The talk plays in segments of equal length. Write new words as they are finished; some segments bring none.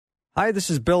Hi, this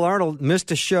is Bill Arnold.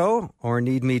 Missed a show or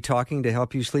need me talking to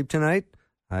help you sleep tonight?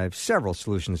 I have several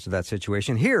solutions to that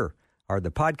situation. Here are the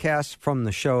podcasts from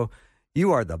the show.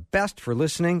 You are the best for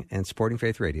listening and supporting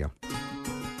Faith Radio.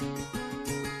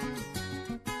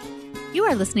 You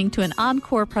are listening to an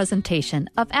encore presentation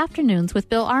of Afternoons with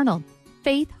Bill Arnold.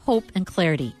 Faith, hope, and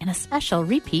clarity in a special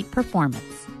repeat performance.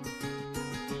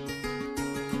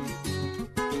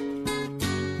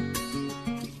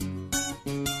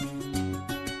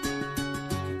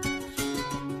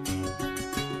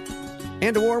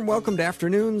 And a warm welcome to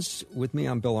Afternoons with me.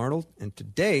 I'm Bill Arnold, and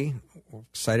today we're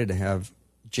excited to have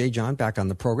J.John back on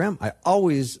the program. I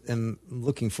always am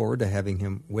looking forward to having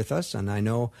him with us, and I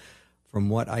know from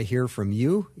what I hear from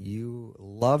you, you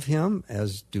love him,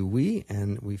 as do we,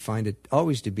 and we find it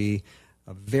always to be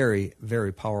a very,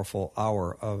 very powerful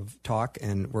hour of talk,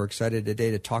 and we're excited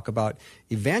today to talk about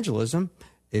evangelism.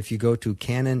 If you go to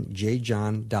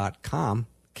canonjjohn.com,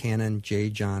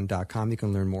 canonjjohn.com, you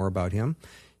can learn more about him.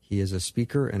 He is a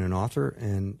speaker and an author,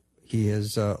 and he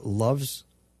loves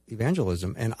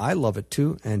evangelism, and I love it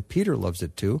too, and Peter loves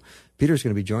it too. Peter's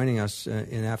going to be joining us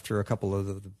in after a couple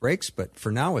of the breaks, but for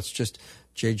now it's just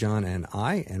J.John and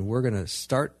I, and we're going to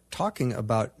start talking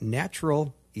about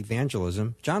natural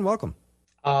evangelism. John, welcome.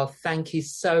 Oh, thank you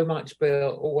so much,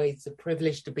 Bill. Always a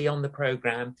privilege to be on the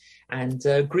program, and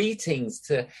greetings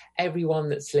to everyone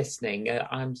that's listening.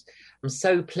 I'm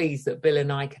so pleased that Bill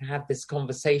and I can have this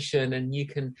conversation and you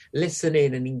can listen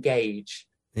in and engage.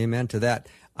 Amen to that.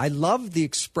 I love the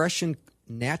expression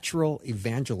natural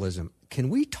evangelism. Can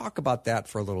we talk about that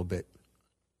for a little bit?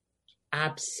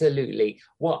 Absolutely.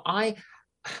 Well,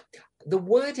 the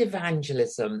word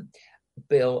evangelism,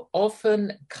 Bill,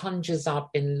 often conjures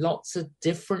up in lots of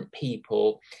different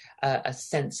people a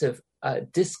sense of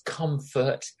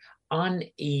discomfort,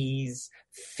 unease,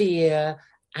 fear,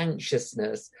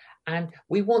 anxiousness. And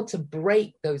we want to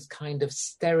break those kind of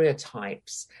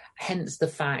stereotypes, hence the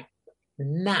fact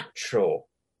natural.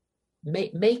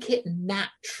 Make it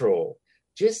natural.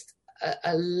 Just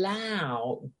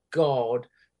allow God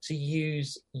to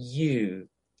use you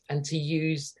and to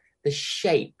use the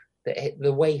shape,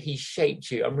 the way he shaped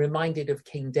you. I'm reminded of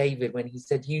King David when he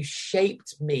said, "You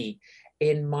shaped me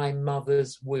in my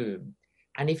mother's womb."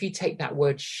 And if you take that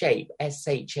word shape,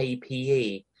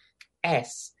 S-H-A-P-E,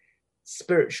 S,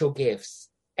 spiritual gifts,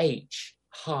 H,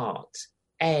 heart,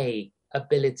 A,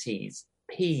 abilities,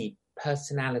 P,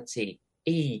 personality,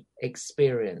 E,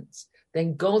 experience,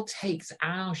 then God takes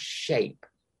our shape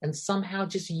and somehow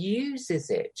just uses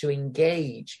it to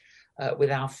engage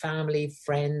with our family,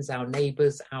 friends, our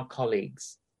neighbors, our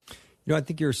colleagues. You know, I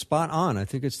think you're spot on. I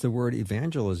think it's the word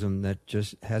evangelism that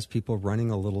just has people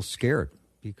running a little scared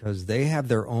because they have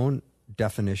their own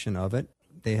definition of it.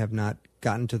 They have not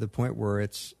gotten to the point where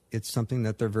it's something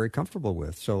that they're very comfortable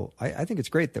with. So I think it's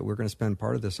great that we're going to spend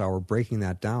part of this hour breaking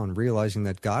that down, realizing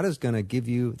that God is going to give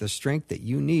you the strength that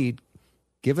you need,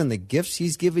 given the gifts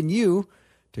he's given you,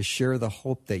 to share the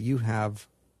hope that you have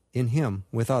in him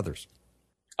with others.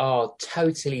 Oh,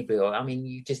 totally, Bill. I mean,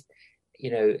 you've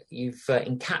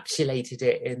encapsulated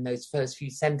it in those first few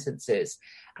sentences.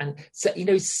 And so,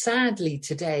 sadly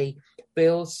today,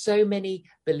 Bill, so many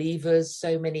believers,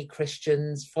 so many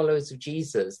Christians, followers of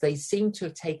Jesus, they seem to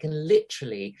have taken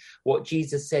literally what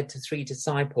Jesus said to 3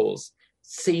 disciples,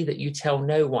 "See that you tell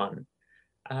no one."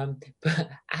 But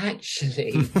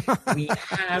actually, we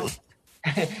have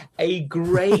a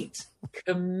great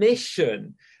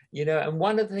commission. And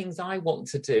one of the things I want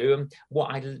to do, and what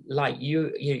I like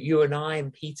you and I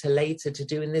and Peter later to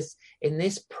do in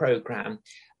this program,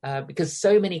 because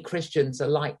so many Christians are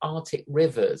like Arctic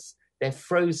rivers; they're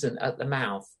frozen at the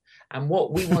mouth. And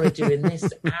what we want to do in this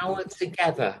hour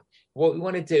together, what we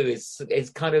want to do is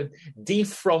kind of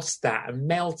defrost that and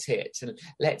melt it, and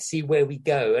let's see where we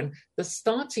go. And the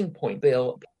starting point,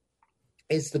 Bill,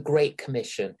 is the Great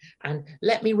Commission. And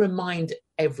let me remind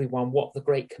everyone what the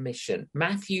Great Commission,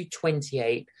 Matthew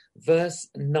 28, verse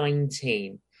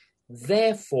 19.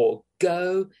 "Therefore,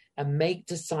 go and make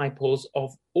disciples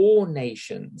of all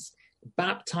nations,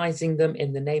 baptizing them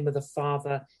in the name of the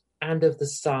Father and of the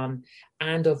Son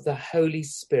and of the Holy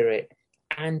Spirit,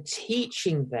 and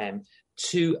teaching them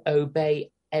to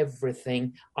obey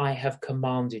everything I have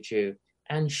commanded you.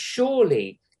 And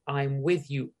surely I'm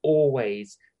with you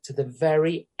always to the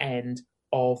very end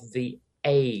of the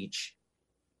age."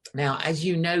 Now, as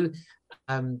you know,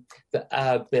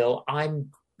 Bill,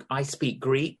 I speak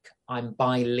Greek. I'm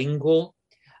bilingual.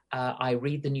 I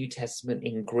read the New Testament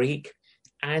in Greek.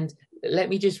 And let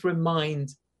me just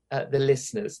remind the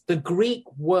listeners, the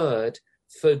Greek word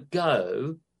for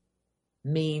go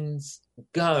means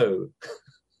go.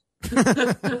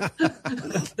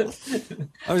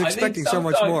 I was expecting so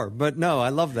much more, but no, I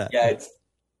love that. Yeah,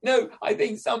 I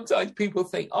think sometimes people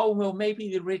think, oh, well, maybe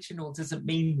the original doesn't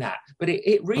mean that, but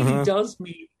it really does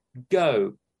mean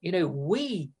go.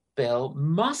 We, Bill,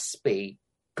 must be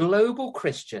global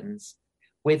Christians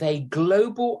with a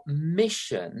global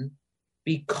mission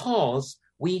because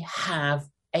we have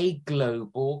a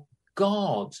global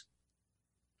God.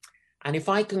 And if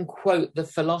I can quote the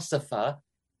philosopher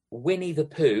Winnie the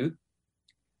Pooh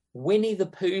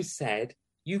said,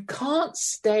 "You can't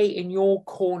stay in your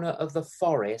corner of the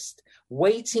forest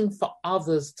waiting for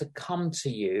others to come to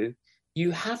you.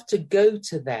 You have to go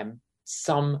to them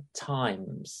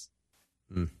sometimes."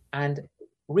 And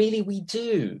really we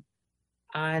do.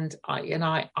 And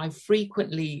I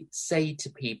frequently say to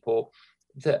people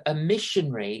that a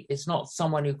missionary is not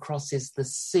someone who crosses the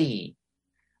sea.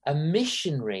 A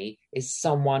missionary is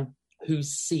someone who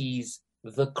sees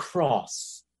the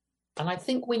cross. And I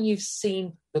think when you've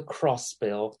seen the cross,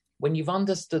 Bill, when you've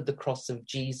understood the cross of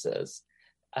Jesus,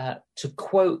 to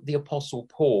quote the Apostle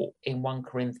Paul in 1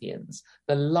 Corinthians,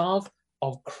 the love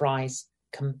of Christ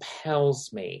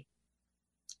compels me.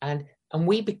 And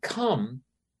we become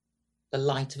the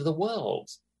light of the world.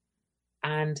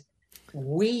 And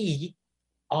we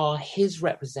are his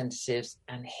representatives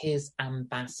and his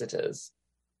ambassadors.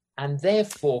 And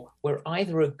therefore, we're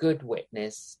either a good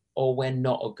witness or we're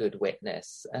not a good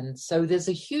witness. And so there's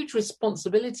a huge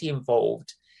responsibility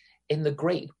involved in the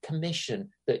Great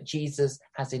Commission that Jesus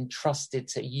has entrusted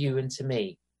to you and to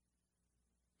me.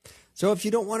 So if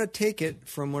you don't want to take it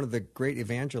from one of the great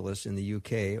evangelists in the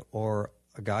UK or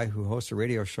a guy who hosts a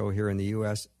radio show here in the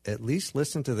U.S., at least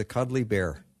listen to the Cuddly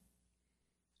Bear.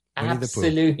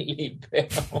 Absolutely,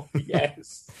 Bill.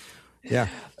 Yes. Yeah.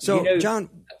 So, John,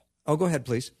 go ahead,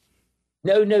 please.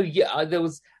 No. Yeah, there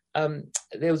was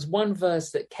one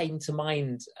verse that came to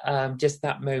mind just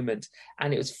that moment,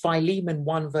 and it was Philemon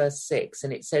 1 verse 6,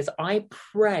 and it says, "I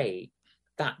pray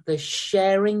that the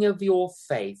sharing of your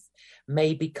faith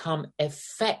may become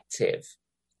effective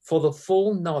for the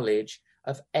full knowledge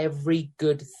of every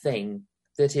good thing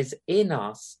that is in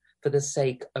us for the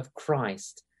sake of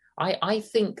Christ." I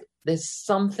think there's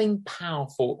something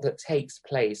powerful that takes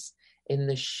place in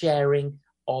the sharing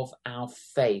of our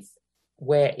faith,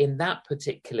 where in that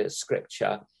particular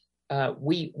scripture,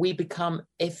 we become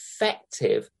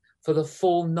effective for the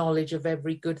full knowledge of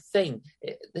every good thing.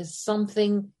 There's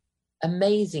something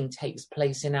amazing takes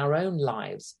place in our own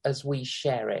lives as we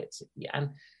share it.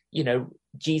 And,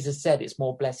 Jesus said it's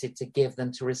more blessed to give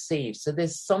than to receive. So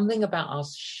there's something about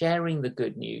us sharing the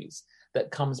good news that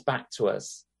comes back to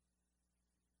us.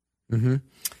 Mm-hmm.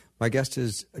 My guest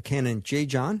is Canon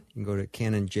J.John. You can go to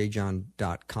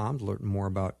canonjjohn.com to learn more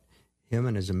about him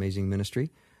and his amazing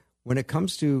ministry. When it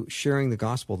comes to sharing the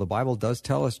gospel, the Bible does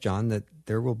tell us, John, that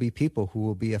there will be people who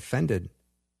will be offended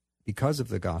because of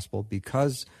the gospel,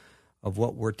 because of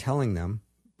what we're telling them,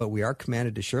 but we are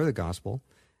commanded to share the gospel.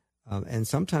 And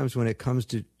sometimes when it comes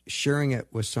to sharing it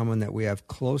with someone that we have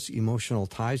close emotional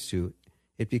ties to,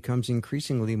 it becomes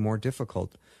increasingly more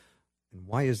difficult. And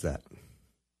why is that?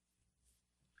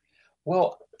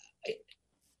 Well,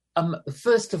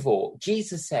 first of all,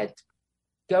 Jesus said,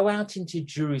 "Go out into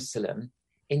Jerusalem,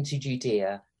 into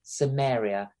Judea,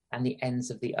 Samaria, and the ends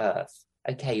of the earth."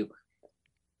 Okay,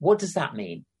 what does that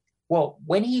mean? Well,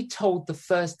 when he told the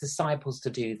first disciples to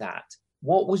do that,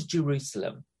 what was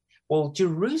Jerusalem? Well,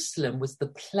 Jerusalem was the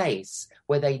place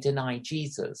where they denied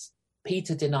Jesus.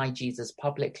 Peter denied Jesus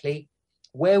publicly.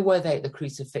 Where were they at the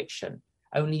crucifixion?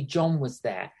 Only John was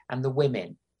there and the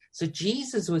women. So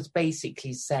Jesus was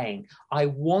basically saying, I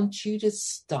want you to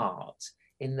start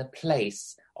in the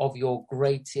place of your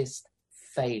greatest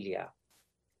failure.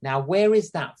 Now, where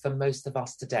is that for most of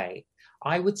us today?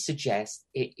 I would suggest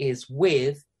it is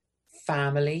with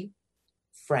family,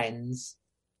 friends,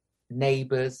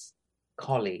 neighbors,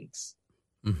 colleagues.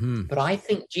 Mm-hmm. But I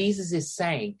think Jesus is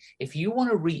saying, if you want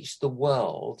to reach the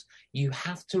world, you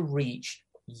have to reach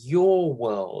your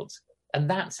world. And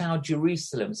that's our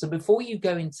Jerusalem. So before you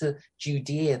go into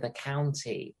Judea, the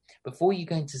county, before you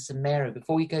go into Samaria,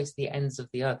 before you go to the ends of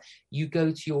the earth, you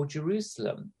go to your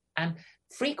Jerusalem. And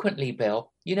frequently,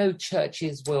 Bill,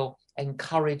 churches will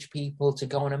encourage people to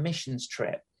go on a missions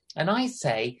trip. And I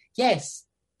say, yes,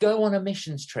 go on a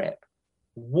missions trip.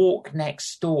 Walk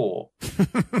next door.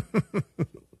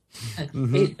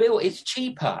 Mm-hmm. Bill, it's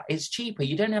cheaper. It's cheaper.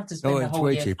 You don't have to spend the whole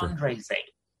year fundraising.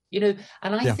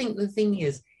 And I think the thing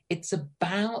is, it's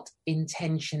about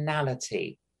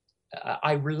intentionality.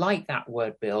 I like that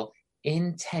word, Bill,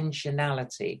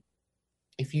 intentionality.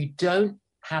 If you don't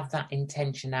have that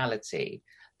intentionality,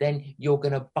 then you're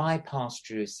going to bypass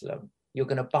Jerusalem. you're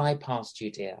going to bypass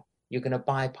Judea, you're going to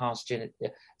bypass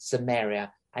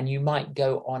Samaria, and you might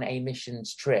go on a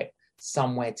missions trip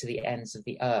somewhere to the ends of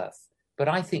the earth. But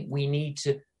I think we need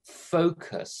to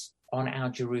focus on our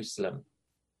Jerusalem.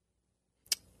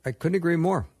 I couldn't agree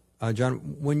more. John,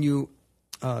 when you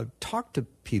talk to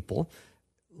people,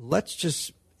 let's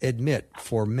just admit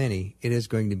for many it is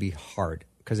going to be hard.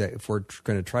 Because if we're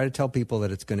going to try to tell people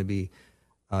that it's going to be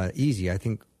easy, I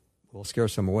think we'll scare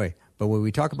some away. But when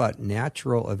we talk about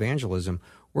natural evangelism,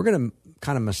 we're going to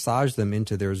kind of massage them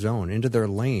into their zone, into their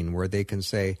lane, where they can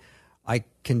say, I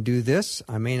can do this.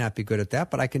 I may not be good at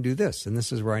that, but I can do this. And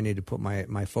this is where I need to put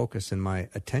my focus and my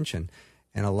attention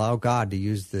and allow God to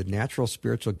use the natural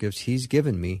spiritual gifts he's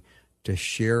given me to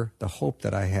share the hope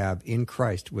that I have in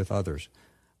Christ with others.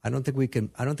 I don't think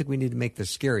we need to make this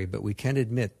scary, but we can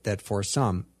admit that for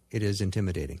some, it is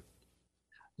intimidating.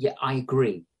 Yeah, I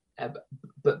agree.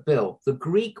 But Bill, the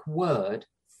Greek word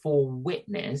for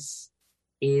witness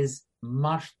is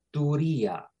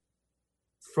marturia,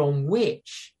 from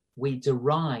which we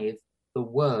derive the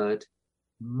word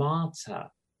martyr.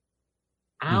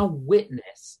 Our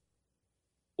witness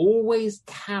always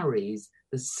carries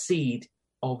the seed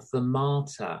of the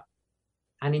martyr.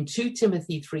 And in 2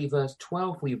 Timothy 3 verse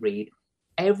 12, we read,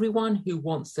 everyone who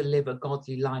wants to live a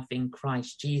godly life in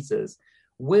Christ Jesus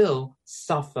will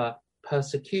suffer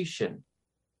persecution.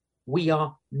 We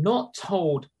are not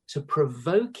told to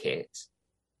provoke it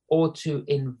or to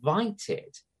invite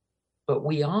it, but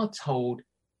we are told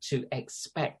to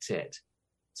expect it.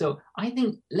 So I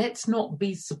think let's not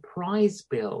be surprised,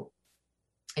 Bill,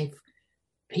 if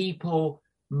people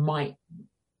might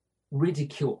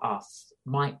ridicule us,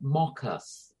 might mock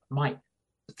us,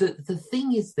 the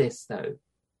thing is this though,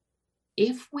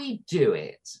 if we do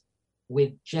it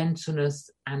with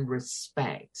gentleness and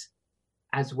respect,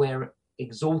 as we're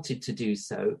exhorted to do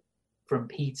so from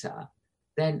Peter,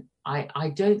 then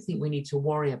I don't think we need to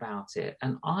worry about it.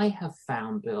 And I have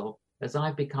found, Bill, as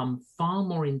I've become far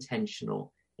more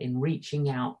intentional in reaching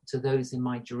out to those in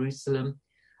my Jerusalem,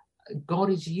 God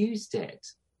has used it.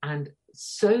 And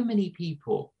so many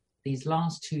people these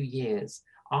last 2 years,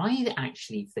 I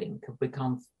actually think have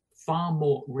become far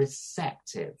more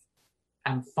receptive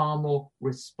and far more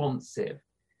responsive,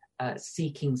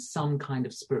 seeking some kind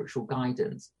of spiritual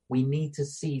guidance. We need to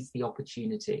seize the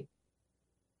opportunity.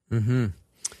 Mm-hmm.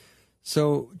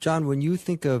 So, John, when you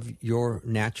think of your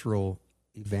natural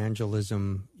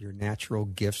evangelism, your natural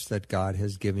gifts that God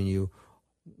has given you,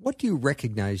 what do you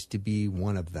recognize to be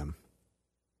one of them?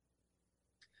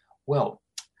 Well,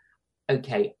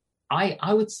 okay,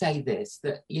 I would say this,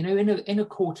 that, you know, in a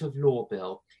court of law,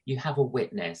 Bill, you have a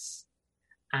witness,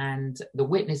 and the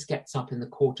witness gets up in the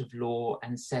court of law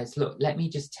and says, look, let me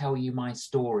just tell you my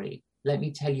story. Let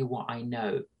me tell you what I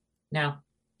know. Now,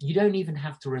 you don't even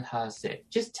have to rehearse it.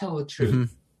 Just tell the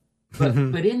truth.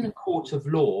 Mm-hmm. But in the court of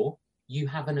law, you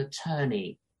have an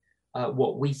attorney,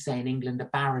 what we say in England, a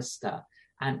barrister,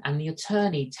 and the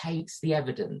attorney takes the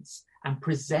evidence and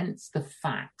presents the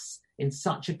facts in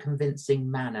such a convincing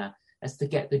manner as to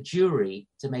get the jury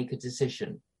to make a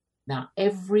decision. Now,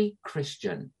 every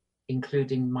Christian,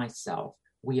 including myself,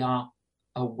 we are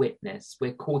a witness.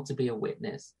 We're called to be a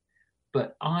witness.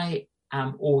 But I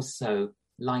am also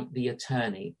like the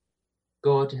attorney.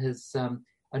 God has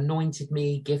anointed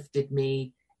me, gifted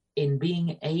me in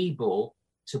being able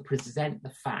to present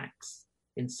the facts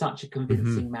in such a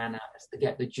convincing manner as to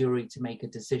get the jury to make a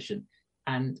decision.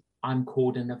 And I'm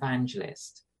called an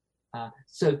evangelist.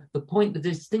 So the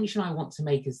distinction I want to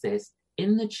make is this: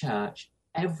 in the church,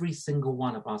 every single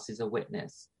one of us is a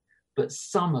witness, but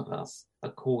some of us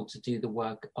are called to do the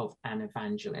work of an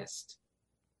evangelist.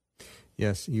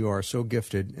 Yes, you are so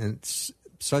gifted, and it's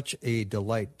such a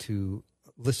delight to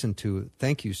listen to.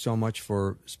 Thank you so much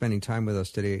for spending time with us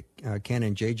today.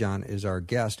 Canon J.John is our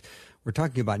guest. We're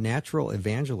talking about natural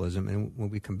evangelism, and when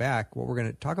we come back, what we're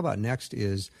going to talk about next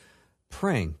is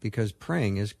praying, because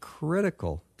praying is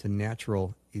critical to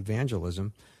natural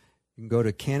evangelism. You can go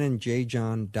to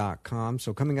canonjjohn.com.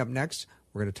 So coming up next,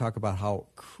 we're going to talk about how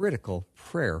critical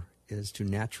prayer is to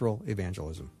natural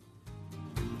evangelism.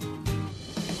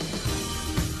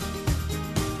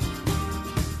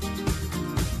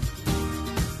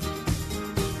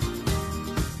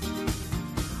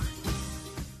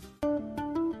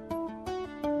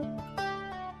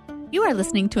 You are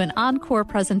listening to an encore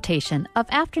presentation of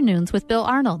Afternoons with Bill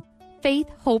Arnold. Faith,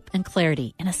 hope, and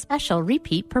clarity in a special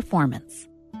repeat performance.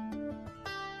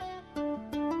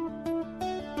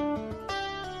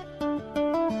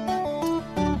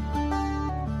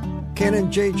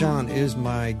 Canon J.John is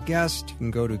my guest. You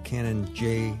can go to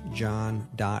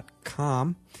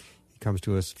canonjjohn.com. You comes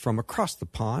to us from across the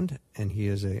pond, and he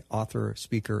is an author,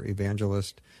 speaker,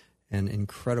 evangelist, an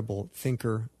incredible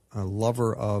thinker, a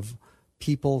lover of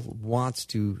people, wants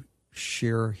to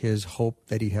share his hope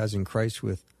that he has in Christ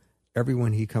with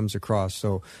everyone he comes across.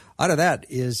 So out of that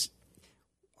is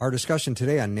our discussion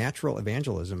today on natural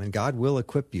evangelism, and God will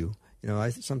equip you. You know,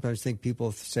 I sometimes think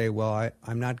people say, well,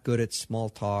 I'm not good at small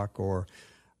talk, or,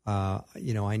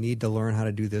 I need to learn how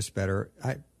to do this better.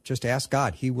 Just ask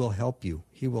God. He will help you.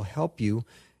 He will help you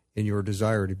in your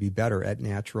desire to be better at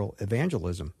natural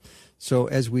evangelism. So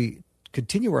as we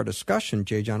continue our discussion,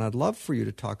 J.John, I'd love for you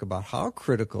to talk about how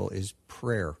critical is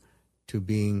prayer to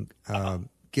being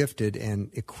gifted and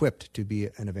equipped to be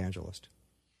an evangelist.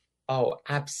 Oh,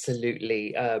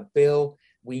 absolutely. Bill,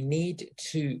 we need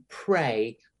to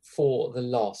pray for the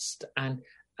lost. And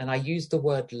I use the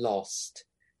word lost.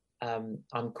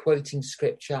 I'm quoting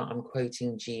scripture, I'm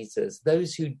quoting Jesus.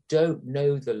 Those who don't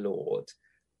know the Lord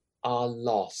are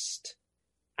lost.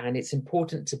 And it's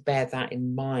important to bear that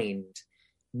in mind.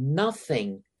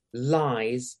 Nothing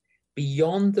lies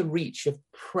beyond the reach of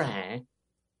prayer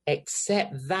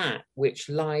except that which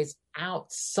lies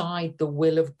outside the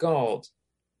will of God.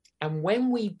 And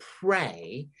when we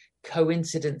pray,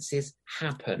 coincidences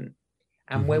happen.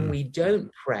 And when we don't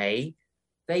pray,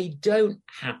 they don't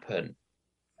happen.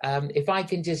 If I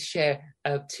can just share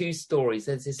two stories.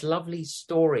 There's this lovely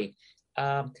story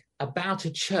about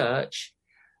a church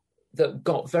that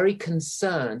got very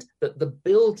concerned that the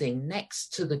building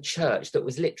next to the church, that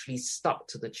was literally stuck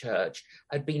to the church,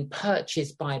 had been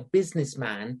purchased by a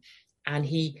businessman, and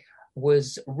he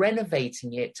was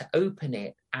renovating it to open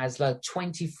it as a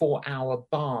 24-hour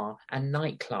bar and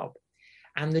nightclub.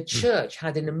 And the church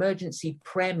had an emergency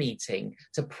prayer meeting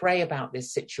to pray about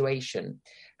this situation.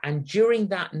 And during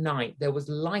that night, there was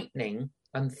lightning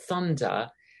and thunder,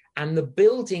 and the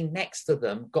building next to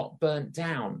them got burnt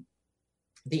down.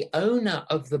 The owner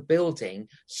of the building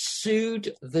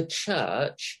sued the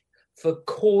church for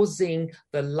causing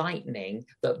the lightning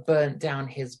that burnt down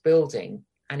his building.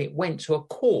 And it went to a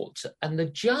court. And the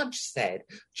judge said,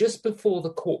 just before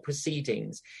the court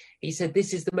proceedings, he said,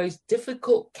 this is the most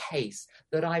difficult case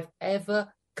that I've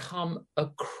ever come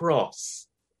across,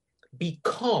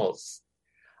 because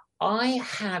I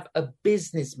have a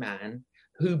businessman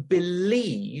who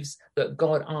believes that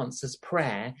God answers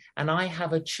prayer, and I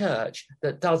have a church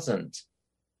that doesn't.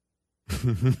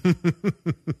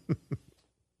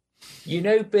 You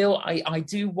know, Bill, I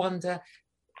do wonder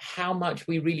how much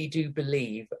we really do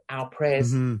believe our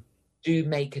prayers do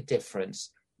make a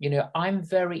difference. You know, I'm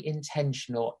very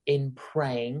intentional in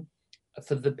praying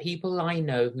for the people I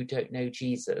know who don't know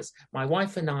Jesus. My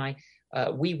wife and I,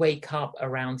 we wake up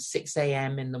around 6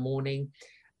 a.m. in the morning,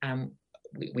 and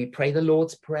we pray the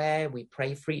Lord's Prayer, we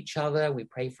pray for each other, we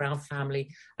pray for our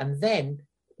family, and then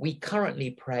we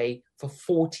currently pray for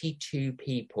 42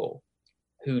 people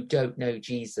who don't know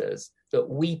Jesus, that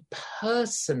we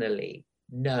personally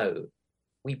know.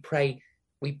 We pray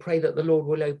that the Lord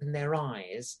will open their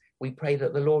eyes. We pray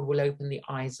that the Lord will open the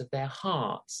eyes of their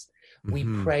hearts. We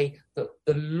pray that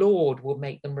the Lord will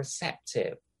make them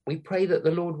receptive. We pray that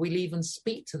the Lord will even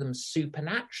speak to them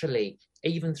supernaturally,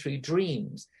 even through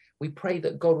dreams. We pray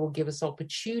that God will give us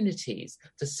opportunities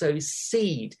to sow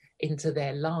seed into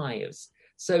their lives.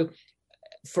 So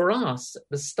for us,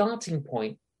 the starting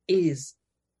point is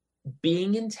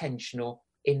being intentional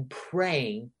in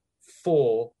praying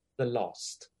for the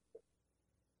lost.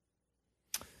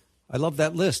 I love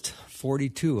that list,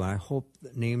 42. I hope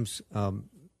names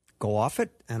go off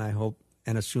it, and I hope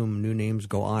and assume new names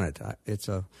go on it. It's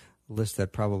a list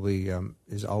that probably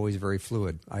is always very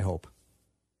fluid, I hope.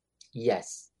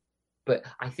 Yes. But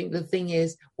I think the thing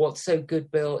is, what's so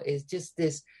good, Bill, is just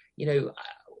this, you know,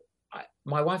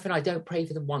 my wife and I don't pray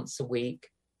for them once a week,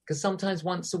 because sometimes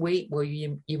once a week, well,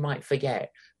 you might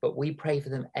forget, but we pray for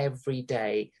them every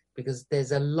day, because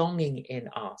there's a longing in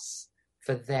us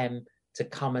for them to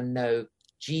come and know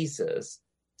Jesus,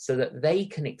 so that they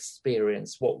can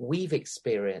experience what we've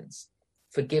experienced,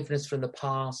 forgiveness from the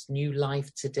past, new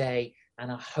life today, and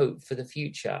a hope for the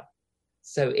future.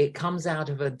 So it comes out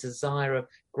of a desire of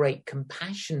great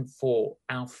compassion for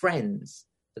our friends,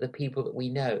 for the people that we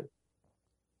know.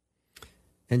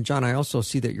 And John, I also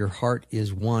see that your heart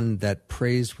is one that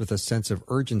prays with a sense of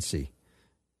urgency,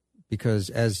 because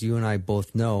as you and I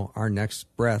both know, our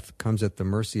next breath comes at the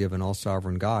mercy of an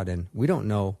all-sovereign God, and we don't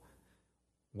know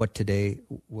what today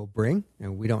will bring,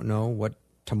 and we don't know what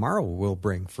tomorrow will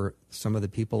bring for some of the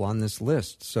people on this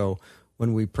list. So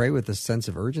when we pray with a sense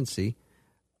of urgency,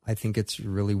 I think it's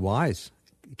really wise.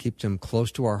 Keep them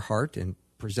close to our heart and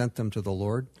present them to the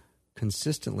Lord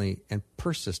consistently and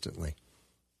persistently.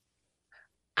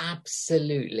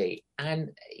 Absolutely.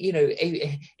 And,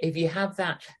 if you have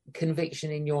that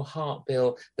conviction in your heart,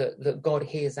 Bill, that God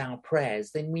hears our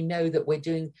prayers, then we know that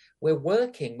we're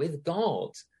working with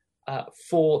God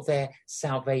for their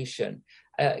salvation.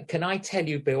 Can I tell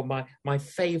you, Bill, one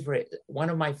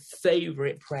of my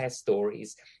favorite prayer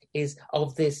stories is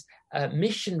of this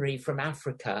missionary from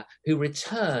Africa who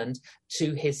returned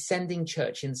to his sending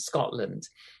church in Scotland.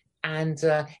 And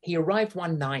he arrived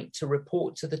one night to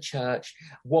report to the church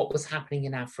what was happening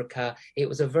in Africa. It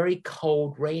was a very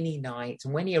cold, rainy night.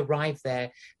 And when he arrived there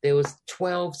was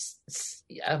 12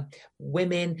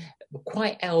 women,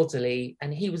 quite elderly,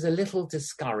 and he was a little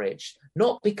discouraged,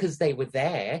 not because they were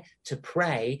there to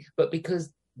pray, but because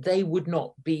they would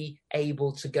not be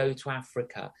able to go to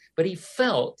Africa. But he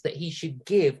felt that he should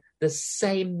give the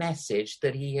same message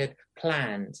that he had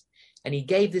planned. And he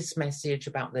gave this message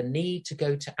about the need to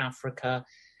go to Africa.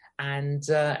 And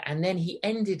then he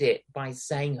ended it by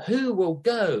saying, "Who will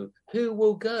go? Who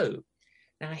will go?"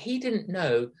 Now, he didn't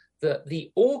know that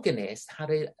the organist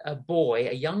had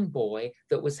a young boy,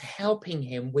 that was helping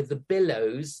him with the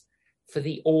billows for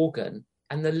the organ.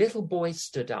 And the little boy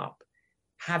stood up,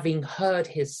 having heard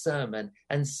his sermon,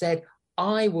 and said,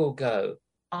 "I will go.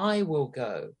 I will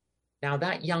go." Now,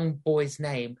 that young boy's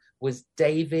name was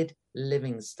David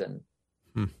Livingstone.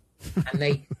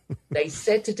 And they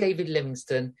said to David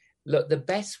Livingstone, "Look, the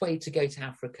best way to go to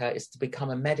Africa is to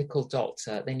become a medical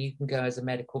doctor. Then you can go as a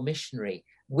medical missionary,"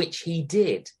 which he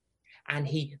did. And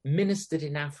he ministered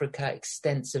in Africa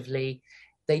extensively.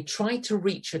 They tried to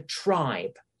reach a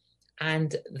tribe,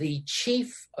 and the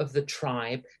chief of the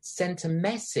tribe sent a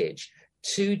message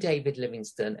to David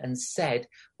Livingstone and said,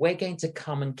 "We're going to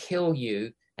come and kill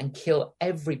you and kill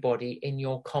everybody in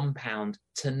your compound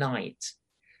tonight."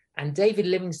 And David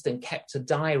Livingstone kept a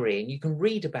diary, and you can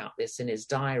read about this in his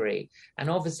diary. And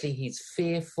obviously he's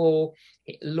fearful.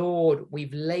 "Lord,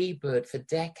 we've labored for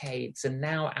decades, and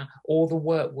now all the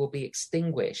work will be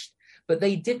extinguished." But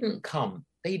they didn't come.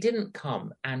 They didn't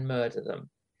come and murder them.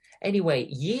 Anyway,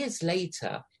 years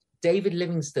later, David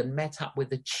Livingstone met up with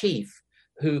the chief,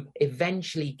 who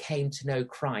eventually came to know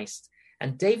Christ.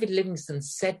 And David Livingstone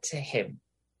said to him,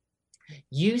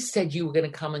 "You said you were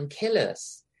going to come and kill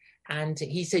us." And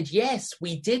he said, "Yes,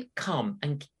 we did come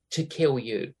and to kill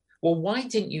you." "Well, why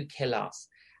didn't you kill us?"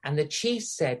 And the chief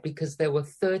said, "Because there were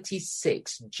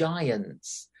 36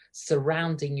 giants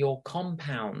surrounding your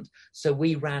compound, so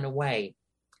we ran away."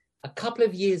 A couple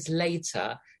of years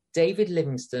later, David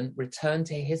Livingstone returned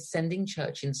to his sending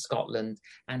church in Scotland,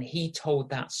 and he told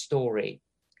that story.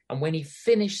 And when he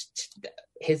finished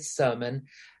his sermon,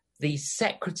 the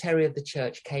secretary of the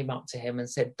church came up to him and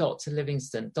said, Dr.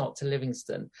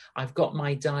 Livingstone, I've got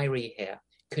my diary here.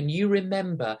 Can you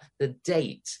remember the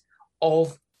date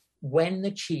of when the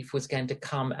chief was going to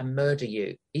come and murder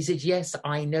you?" He said, "Yes,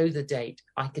 I know the date.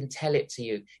 I can tell it to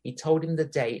you." He told him the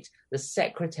date. The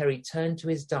secretary turned to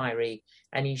his diary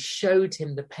and he showed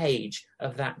him the page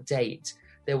of that date.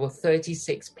 There were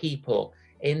 36 people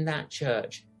in that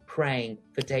church praying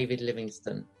for David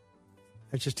Livingstone.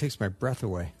 It just takes my breath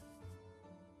away.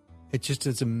 It's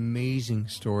an amazing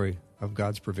story of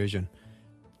God's provision.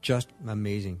 Just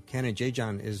amazing. Canon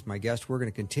J.John is my guest. We're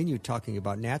going to continue talking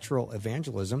about natural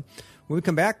evangelism. When we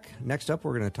come back, next up,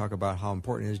 we're going to talk about how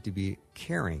important it is to be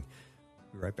caring.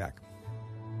 Be right back.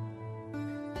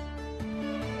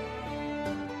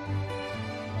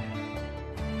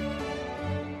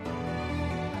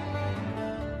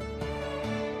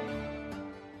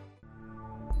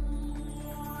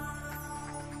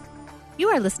 You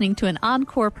are listening to an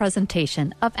encore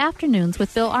presentation of Afternoons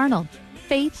with Bill Arnold.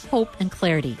 Faith, hope, and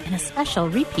clarity in a special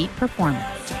repeat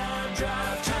performance.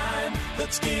 Drive time,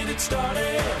 let's get it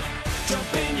started.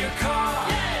 Jump in your car.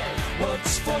 Yeah.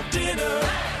 What's for dinner?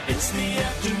 Hey. It's the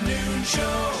afternoon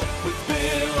show with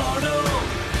Bill Arnold.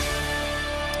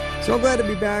 So glad to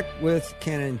be back with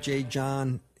Canon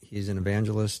J.John. He's an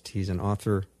evangelist. He's an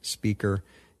author, speaker.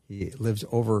 He lives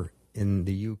over in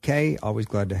the UK. Always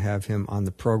glad to have him on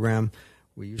the program.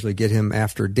 We usually get him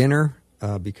after dinner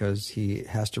because he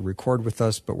has to record with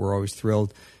us, but we're always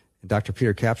thrilled. Dr.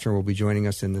 Peter Kapsner will be joining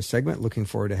us in this segment. Looking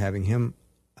forward to having him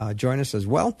join us as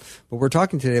well. But we're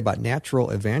talking today about natural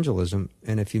evangelism.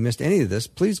 And if you missed any of this,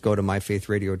 please go to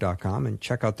myfaithradio.com and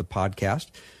check out the podcast,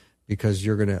 because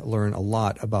you're going to learn a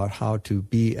lot about how to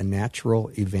be a natural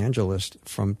evangelist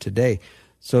from today.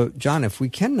 So, John, if we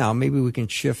can now, maybe we can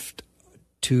shift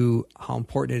to how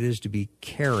important it is to be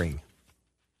caring.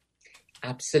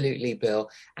 Absolutely,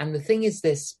 Bill. And the thing is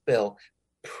this, Bill,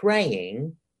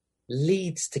 praying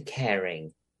leads to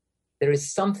caring. There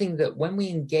is something that when we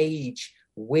engage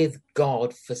with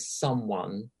God for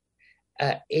someone,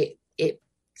 it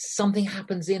something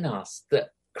happens in us that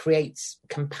creates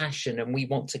compassion and we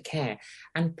want to care.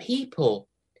 And people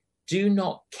do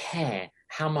not care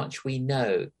how much we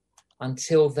know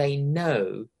until they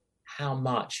know how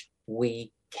much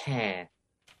we care.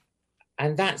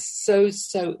 And that's so,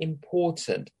 so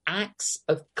important. Acts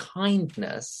of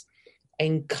kindness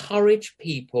encourage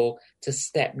people to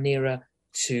step nearer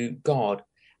to God.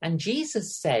 And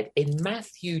Jesus said in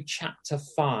Matthew chapter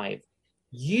 5,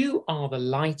 you are the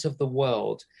light of the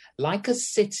world, like a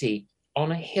city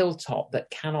on a hilltop that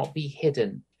cannot be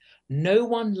hidden. No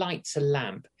one lights a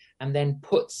lamp and then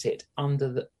puts it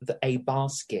under a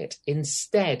basket.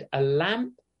 Instead, a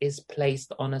lamp is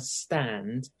placed on a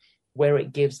stand where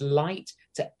it gives light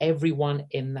to everyone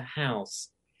in the house.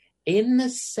 In the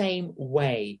same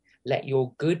way, let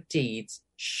your good deeds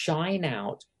shine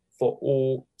out for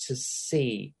all to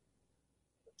see.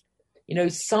 You know,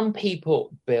 some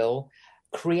people, Bill,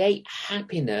 create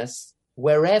happiness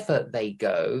wherever they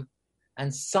go,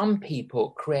 and some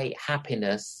people create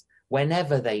happiness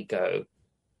whenever they go.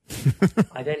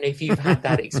 I don't know if you've had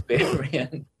that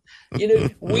experience. You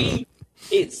know,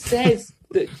 it says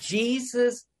that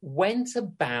Jesus went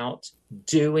about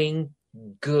doing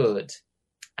good.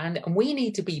 And we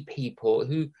need to be people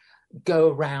who go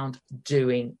around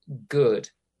doing good.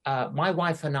 My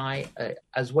wife and I,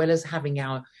 as well as having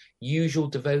our usual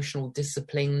devotional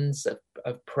disciplines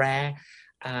of prayer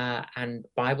and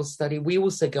Bible study, we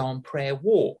also go on prayer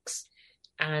walks.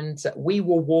 And we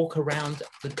will walk around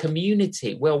the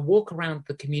community. We'll walk around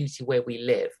the community where we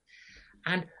live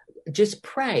and just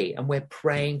pray. And we're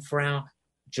praying for our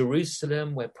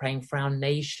Jerusalem. We're praying for our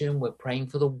nation. We're praying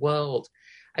for the world.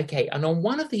 Okay, and on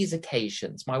one of these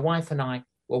occasions, my wife and I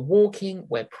were walking,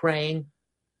 we're praying,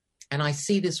 and I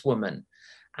see this woman.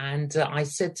 And I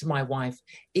said to my wife,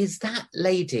 is that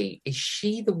lady, is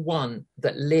she the one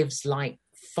that lives like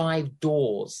 5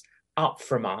 doors up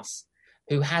from us,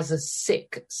 who has a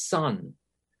sick son?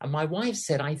 And my wife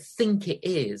said, I think it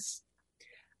is.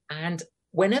 And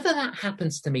whenever that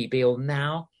happens to me, Bill,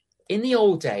 now, in the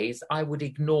old days, I would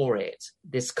ignore it,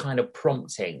 this kind of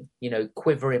prompting, you know,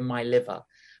 quiver in my liver.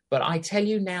 But I tell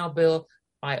you now, Bill,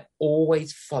 I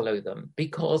always follow them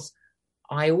because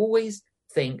I always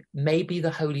think maybe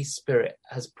the Holy Spirit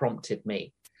has prompted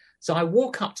me. So I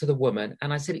walk up to the woman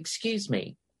and I said, excuse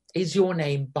me, is your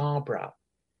name Barbara?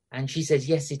 And she says,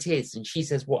 yes, it is. And she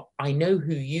says, well, I know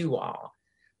who you are.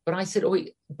 But I said, oh,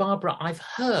 Barbara, I've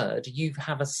heard you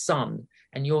have a son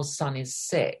and your son is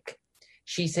sick.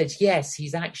 She says, yes,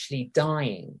 he's actually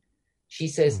dying. She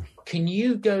says, can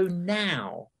you go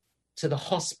now to the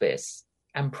hospice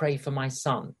and pray for my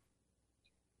son?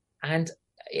 And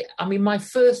I mean, my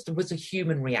first was a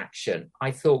human reaction.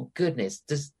 I thought, goodness,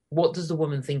 what does the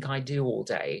woman think I do all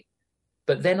day?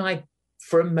 But then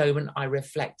for a moment, I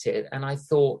reflected and I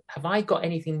thought, have I got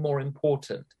anything more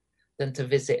important than to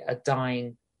visit a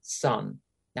dying son?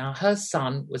 Now, her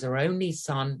son was her only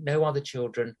son, no other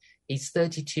children. He's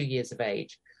 32 years of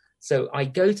age. So I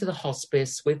go to the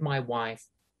hospice with my wife.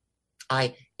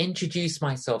 I introduce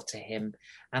myself to him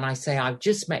and I say, I've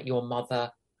just met your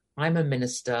mother. I'm a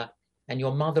minister and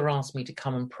your mother asked me to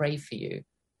come and pray for you.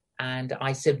 And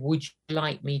I said, would you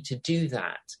like me to do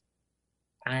that?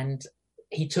 And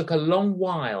he took a long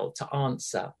while to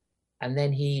answer. And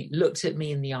then he looked at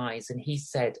me in the eyes and he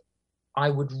said, I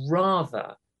would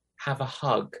rather have a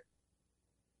hug.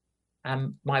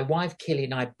 And my wife, Killy,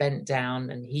 and I bent down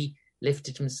and he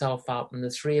lifted himself up and the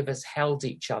three of us held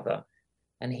each other.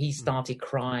 And he started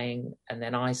crying and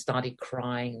then I started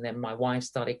crying and then my wife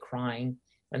started crying.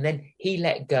 And then he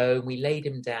let go and we laid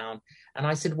him down. And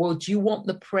I said, well, do you want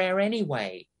the prayer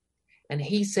anyway? And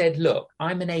he said, look,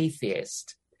 I'm an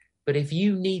atheist, but if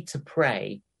you need to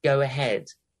pray, go ahead.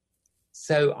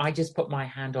 So I just put my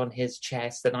hand on his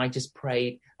chest and I just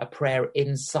prayed a prayer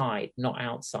inside, not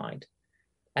outside.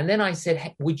 And then I said,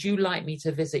 hey, would you like me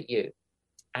to visit you?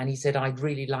 And he said, I'd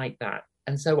really like that.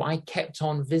 And so I kept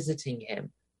on visiting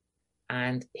him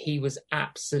and he was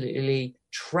absolutely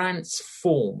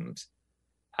transformed.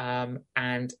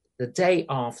 And the day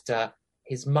after,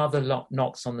 his mother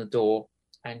knocks on the door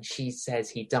and she says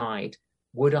he died.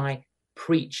 Would I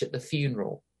preach at the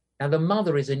funeral? Now, the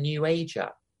mother is a New Ager.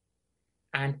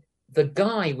 And the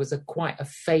guy was quite a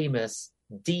famous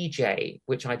DJ,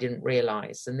 which I didn't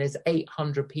realize. And there's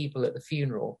 800 people at the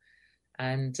funeral.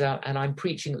 And I'm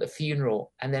preaching at the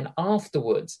funeral. And then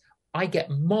afterwards, I get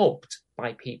mobbed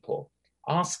by people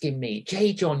asking me,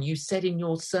 J.John, you said in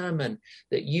your sermon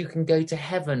that you can go to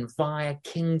heaven via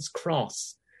King's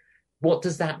Cross. What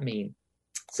does that mean?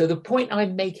 So the point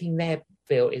I'm making there,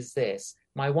 Bill, is this.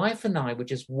 My wife and I were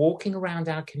just walking around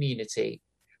our community,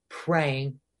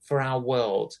 praying for our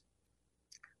world.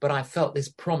 But I felt this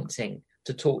prompting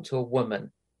to talk to a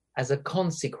woman. As a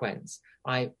consequence,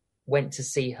 I went to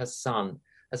see her son.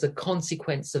 As a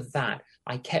consequence of that,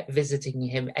 I kept visiting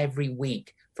him every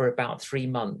week for about 3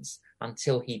 months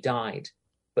until he died.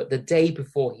 But the day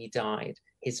before he died,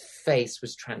 his face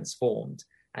was transformed.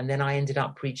 And then I ended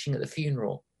up preaching at the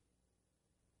funeral.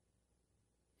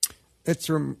 It's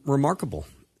remarkable.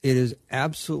 It is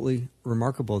absolutely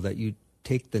remarkable that you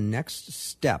take the next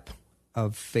step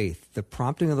of faith. The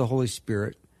prompting of the Holy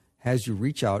Spirit has you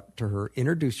reach out to her,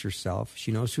 introduce yourself.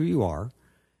 She knows who you are.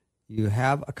 You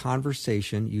have a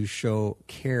conversation. You show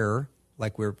care,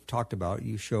 like we've talked about.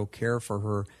 You show care for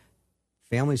her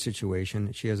family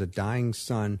situation. She has a dying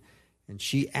son, and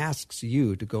she asks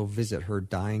you to go visit her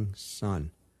dying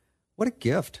son. What a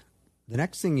gift. The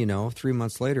next thing you know, 3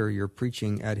 months later, you're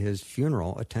preaching at his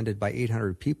funeral, attended by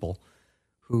 800 people,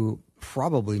 who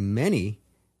probably many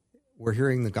were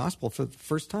hearing the gospel for the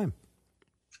first time.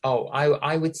 Oh,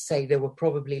 I would say there were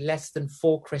probably less than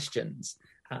 4 Christians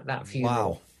at that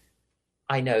funeral. Wow.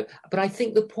 I know. But I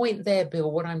think the point there,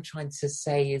 Bill, what I'm trying to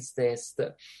say is this,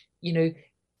 that, you know,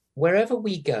 wherever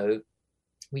we go,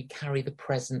 we carry the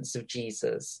presence of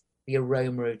Jesus, the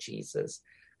aroma of Jesus.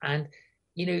 And,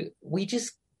 you know, we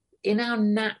just, in our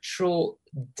natural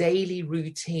daily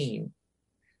routine,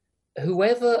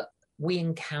 whoever we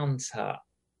encounter,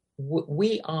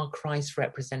 we are Christ's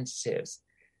representatives.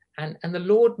 And the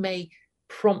Lord may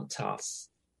prompt us.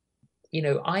 You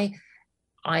know, I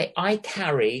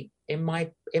carry in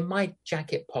my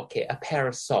jacket pocket a pair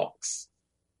of socks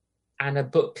and a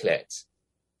booklet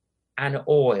and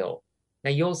oil.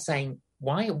 Now you're saying,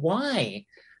 why?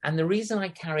 And the reason I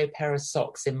carry a pair of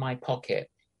socks in my pocket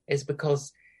is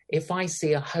because if I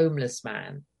see a homeless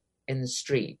man in the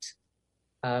street,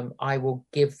 I will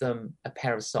give them a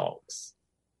pair of socks.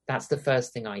 That's the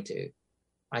first thing I do.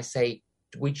 I say,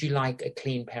 would you like a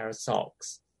clean pair of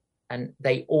socks? And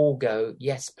they all go,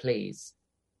 yes, please.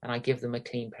 And I give them a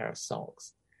clean pair of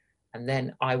socks. And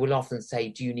then I will often say,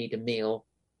 do you need a meal?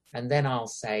 And then I'll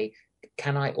say,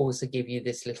 can I also give you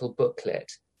this little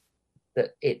booklet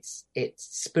that it's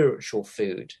spiritual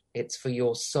food. It's for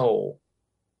your soul.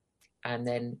 And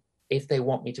then if they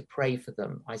want me to pray for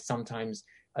them, I sometimes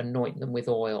anoint them with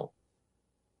oil.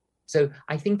 So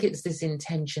I think it's this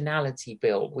intentionality,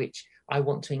 Bill, which I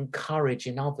want to encourage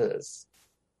in others.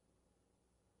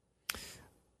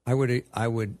 I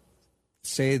would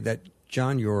say that,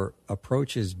 John, your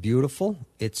approach is beautiful.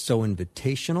 It's so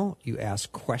invitational. You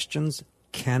ask questions.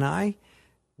 Can I?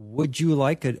 Would you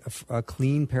like a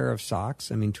clean pair of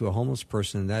socks? I mean, to a homeless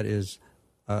person, that is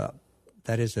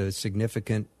a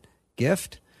significant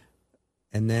gift.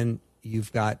 And then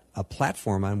you've got a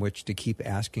platform on which to keep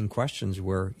asking questions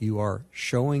where you are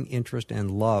showing interest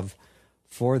and love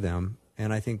for them.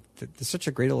 And I think that it's such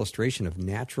a great illustration of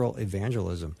natural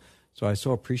evangelism. So I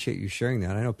so appreciate you sharing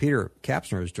that. I know Peter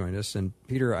Kapsner has joined us. And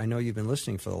Peter, I know you've been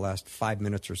listening for the last 5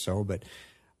 minutes or so, but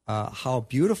how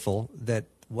beautiful that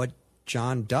what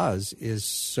John does is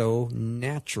so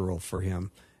natural for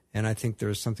him. And I think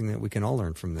there's something that we can all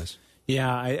learn from this.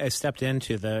 Yeah, I stepped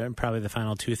into probably the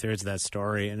final 2/3 of that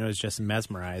story, and it was just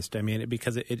mesmerized. I mean,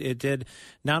 because it did,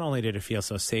 not only did it feel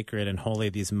so sacred and holy,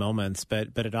 these moments, but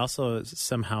it also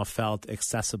somehow felt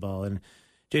accessible. And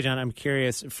J.John, I'm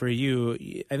curious for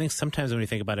you, I think sometimes when we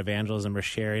think about evangelism or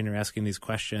sharing or asking these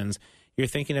questions, you're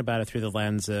thinking about it through the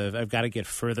lens of, I've got to get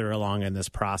further along in this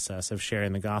process of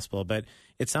sharing the gospel. But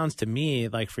it sounds to me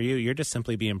like for you, you're just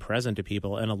simply being present to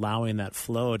people and allowing that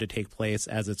flow to take place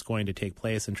as it's going to take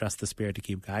place, and trust the Spirit to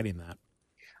keep guiding that.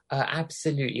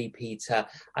 Absolutely, Peter.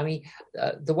 I mean,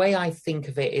 the way I think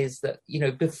of it is that, you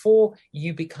know, before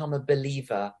you become a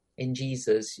believer in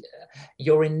Jesus,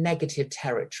 you're in negative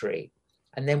territory.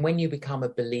 And then when you become a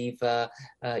believer,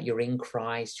 you're in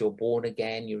Christ, you're born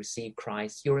again, you receive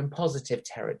Christ, you're in positive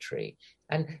territory.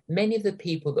 And many of the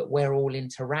people that we're all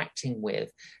interacting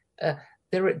with,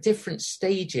 they're at different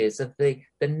stages of the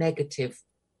negative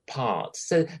part.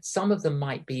 So some of them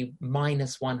might be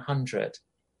minus 100,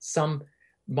 some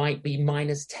might be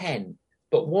minus 10.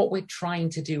 But what we're trying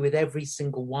to do with every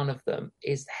single one of them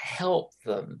is help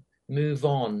them move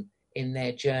on in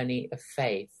their journey of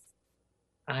faith.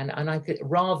 And I think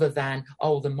rather than,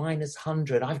 the minus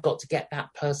 100, I've got to get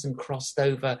that person crossed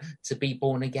over to be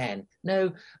born again.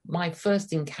 No, my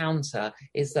first encounter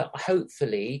is that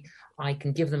hopefully I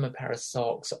can give them a pair of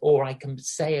socks, or I can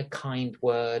say a kind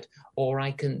word, or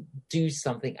I can do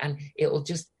something, and it'll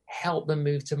just help them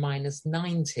move to minus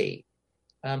 90.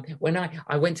 When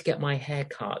I went to get my hair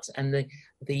cut, and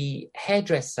the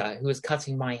hairdresser who was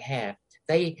cutting my hair,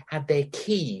 they had their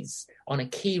keys on a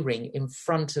key ring in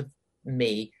front of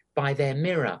me by their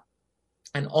mirror.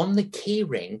 And on the key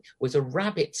ring was a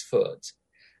rabbit's foot.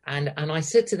 And I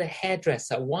said to the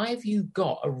hairdresser, why have you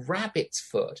got a rabbit's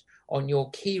foot on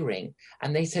your key ring?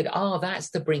 And they said,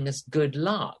 that's to bring us good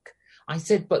luck. I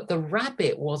said, but the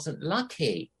rabbit wasn't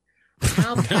lucky.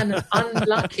 How can an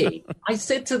unlucky, I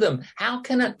said to them, how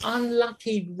can an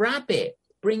unlucky rabbit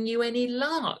bring you any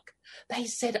luck? They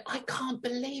said, I can't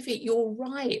believe it, you're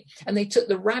right. And they took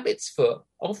the rabbit's foot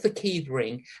off the key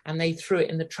ring and they threw it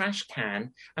in the trash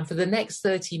can. And for the next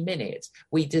 30 minutes,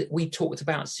 we talked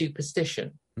about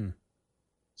superstition.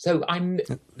 So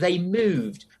they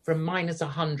moved from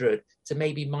 -100 to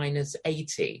maybe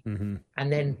 -80.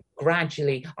 And then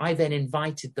gradually, I then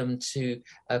invited them to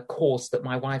a course that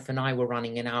my wife and I were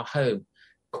running in our home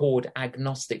called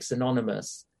Agnostics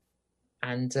Anonymous,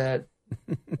 and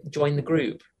joined the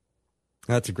group.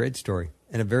 That's a great story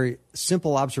and a very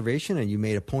simple observation, and you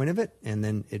made a point of it, and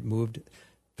then it moved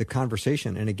the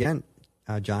conversation. And again,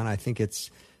 John, I think it's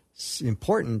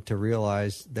important to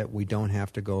realize that we don't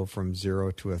have to go from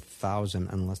 0 to 1,000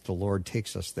 unless the Lord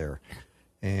takes us there.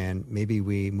 And maybe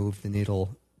we move the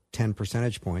needle 10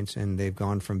 percentage points, and they've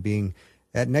gone from being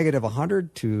at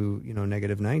 -100 to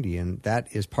 -90, and that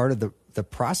is part of the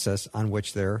process on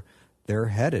which they're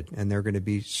headed, and they're going to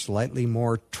be slightly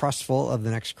more trustful of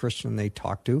the next Christian they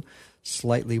talk to,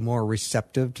 slightly more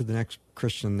receptive to the next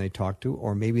Christian they talk to,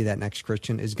 or maybe that next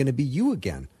Christian is going to be you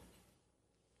again.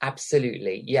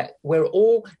 Absolutely. Yeah. We're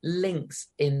all links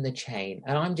in the chain,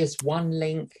 and I'm just one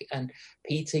link, and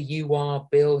Peter, you are,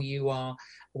 Bill, you are.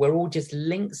 We're all just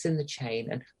links in the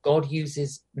chain, and God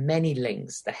uses many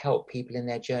links to help people in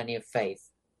their journey of faith.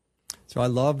 So I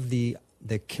love the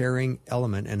caring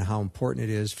element and how important it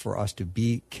is for us to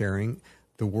be caring.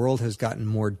 The world has gotten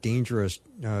more dangerous,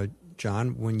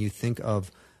 John, when you think of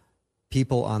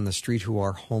people on the street who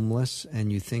are homeless,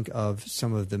 and you think of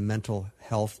some of the mental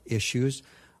health issues.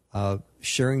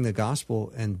 Sharing the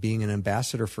gospel and being an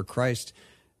ambassador for Christ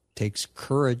takes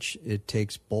courage, it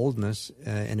takes boldness,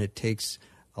 and it takes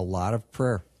a lot of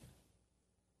prayer.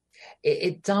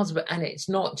 It does, and it's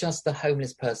not just the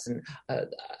homeless person.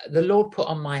 The Lord put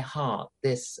on my heart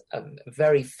this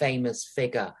very famous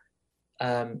figure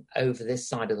over this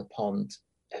side of the pond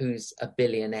who's a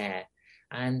billionaire.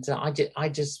 And I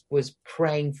just was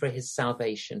praying for his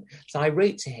salvation. So I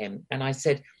wrote to him and I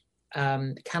said,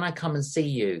 can I come and see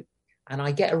you? And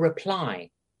I get a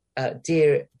reply,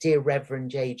 dear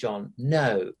Reverend J.John,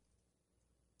 no.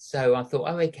 So I thought,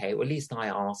 okay, well, at least I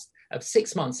asked.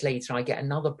 6 months later, I get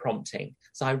another prompting.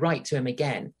 So I write to him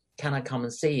again, can I come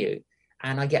and see you?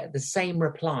 And I get the same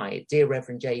reply, dear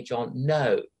Reverend J.John,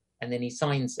 no. And then he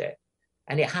signs it.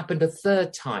 And it happened a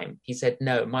third time. He said,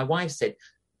 no. My wife said,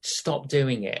 stop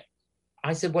doing it.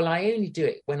 I said, well, I only do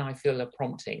it when I feel a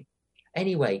prompting.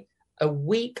 Anyway, a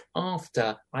week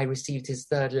after I received his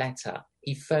third letter,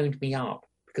 he phoned me up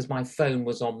because my phone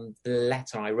was on the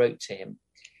letter I wrote to him.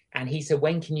 And he said,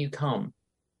 when can you come?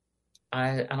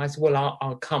 And I said, well,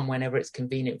 I'll come whenever it's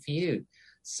convenient for you.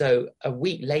 So a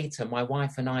week later, my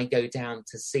wife and I go down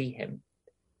to see him.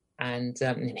 And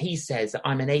he says,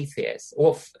 I'm an atheist.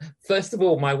 Well, first of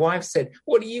all, my wife said,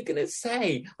 what are you going to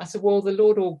say? I said, well, the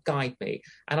Lord will guide me.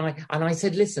 And I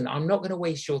said, listen, I'm not going to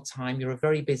waste your time. You're a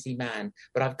very busy man,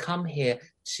 but I've come here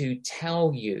to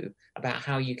tell you about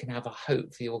how you can have a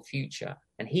hope for your future.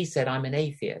 And he said, I'm an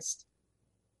atheist.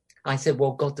 I said,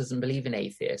 well, God doesn't believe in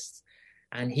atheists.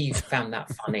 And he found that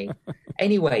funny.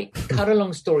 Anyway, cut a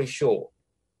long story short,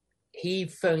 he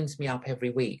phones me up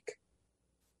every week.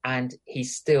 And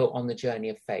he's still on the journey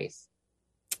of faith.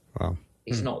 Wow.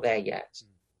 He's not there yet.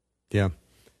 Yeah.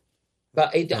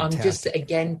 But I'm just,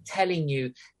 again, telling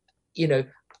you,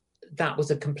 that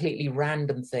was a completely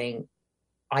random thing.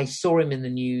 I saw him in the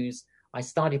news. I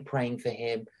started praying for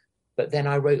him. But then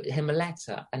I wrote him a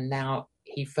letter. And now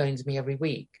he phones me every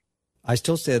week. I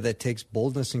still say that takes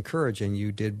boldness and courage, and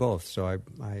you did both. So I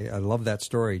love that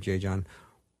story, J.John.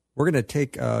 We're going to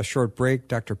take a short break.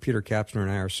 Dr. Peter Kapsner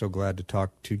and I are so glad to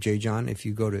talk to J.John. If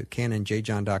you go to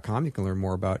canonjjohn.com, you can learn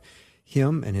more about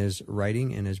him and his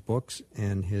writing and his books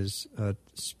and his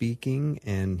speaking,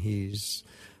 and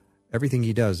everything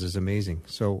he does is amazing.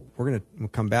 So we're going to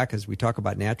come back as we talk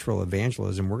about natural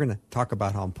evangelism. We're going to talk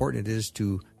about how important it is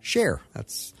to share.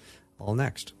 That's all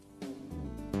next.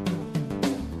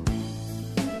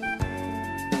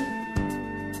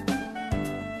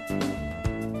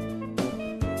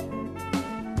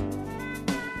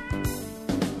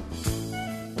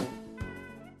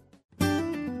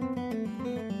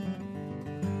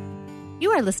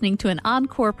 You are listening to an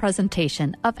encore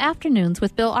presentation of Afternoons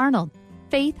with Bill Arnold.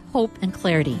 Faith, hope, and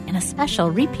clarity in a special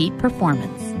repeat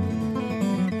performance.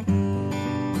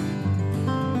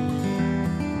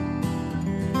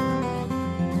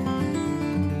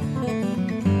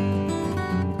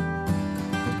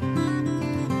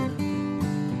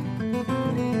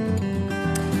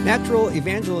 Natural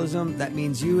evangelism, that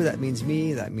means you, that means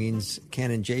me, that means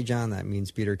Canon J.John, that means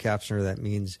Peter Kapsner, that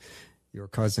means your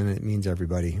cousin, it means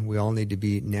everybody. We all need to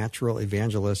be natural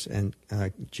evangelists, and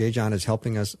J.John is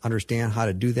helping us understand how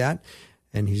to do that,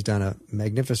 and he's done a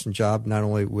magnificent job, not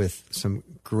only with some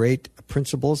great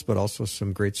principles, but also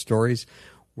some great stories.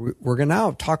 We're going to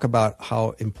now talk about how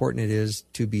important it is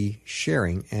to be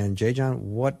sharing, and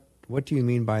J.John, what do you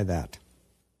mean by that?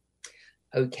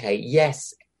 Okay,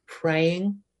 yes,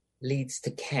 praying leads to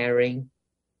caring,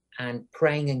 and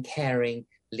praying and caring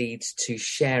leads to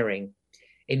sharing.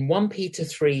 In 1 Peter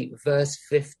 3, verse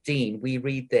 15, we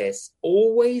read this: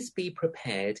 always be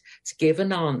prepared to give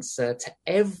an answer to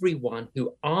everyone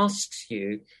who asks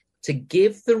you to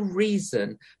give the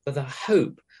reason for the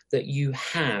hope that you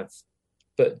have,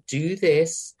 but do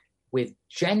this with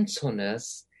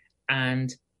gentleness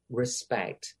and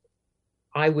respect.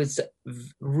 I was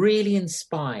really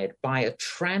inspired by a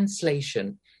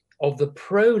translation of the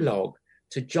prologue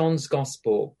to John's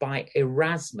Gospel by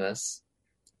Erasmus,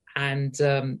 and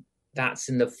that's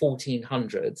in the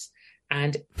 1400s.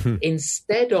 And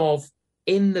instead of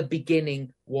 "in the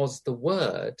beginning was the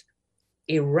Word,"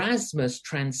 Erasmus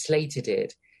translated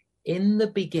it, "in the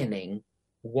beginning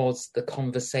was the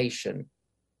conversation."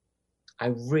 I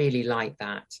really like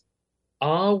that.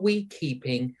 Are we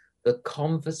keeping the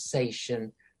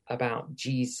conversation about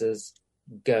Jesus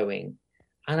going?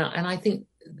 And I think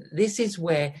this is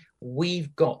where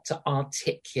we've got to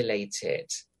articulate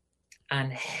it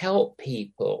and help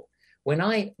people. When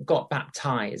I got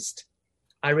baptized,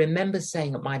 I remember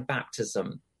saying at my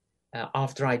baptism,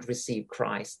 after I'd received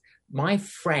Christ, my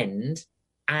friend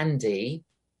Andy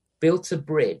built a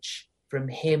bridge from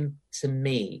him to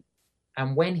me.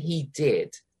 And when he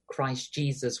did, Christ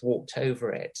Jesus walked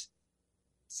over it.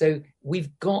 So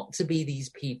we've got to be these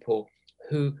people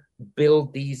who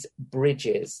build these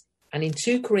bridges. And in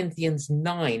 2 Corinthians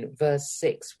 9, verse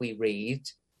 6, we read,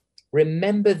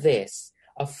 "Remember this,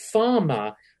 a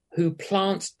farmer who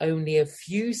plants only a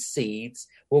few seeds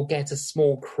will get a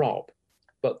small crop,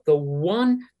 but the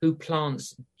one who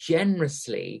plants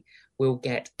generously will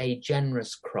get a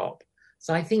generous crop."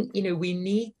 So I think, we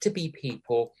need to be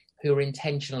people who are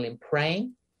intentional in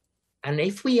praying. And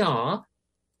if we are,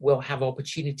 we'll have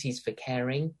opportunities for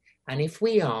caring. And if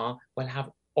we are, we'll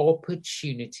have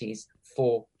opportunities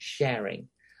for sharing.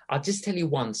 I'll just tell you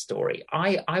one story.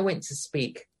 I went to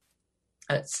speak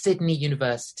at Sydney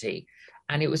University,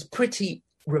 and it was pretty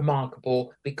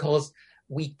remarkable because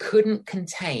we couldn't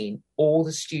contain all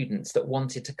the students that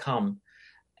wanted to come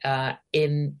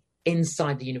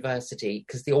inside the university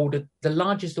because the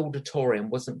largest auditorium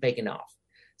wasn't big enough.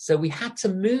 So we had to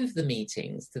move the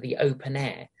meetings to the open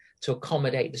air to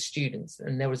accommodate the students.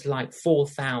 And there was like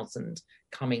 4,000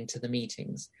 coming to the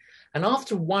meetings. And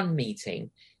after one meeting,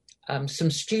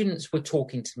 some students were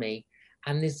talking to me,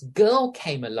 and this girl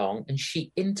came along and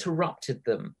she interrupted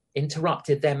them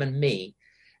and me,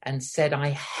 and said, "I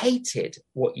hated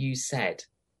what you said."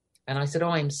 And I said,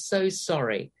 "Oh, I'm so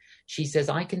sorry." She says,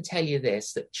 "I can tell you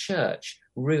this, that church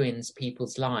ruins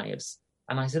people's lives."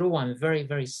 And I said, "Oh, I'm very,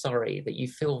 very sorry that you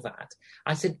feel that."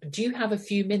 I said, "Do you have a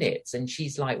few minutes?" And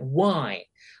she's like, "Why?"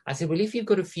 I said, "Well, if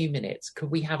you've got a few minutes, could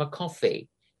we have a coffee?"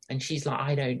 And she's like,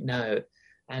 "I don't know."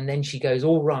 And then she goes,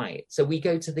 "All right." So we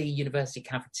go to the university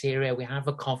cafeteria, we have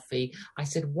a coffee. I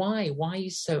said, Why are you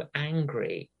so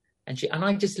angry? And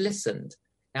I just listened.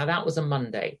 Now that was a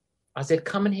Monday. I said,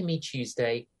 "Come and hear me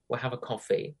Tuesday, we'll have a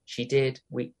coffee." She did,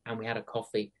 we had a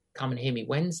coffee. "Come and hear me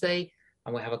Wednesday,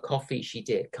 and we'll have a coffee." She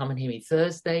did. "Come and hear me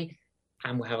Thursday,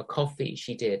 and we'll have a coffee."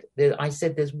 She did. I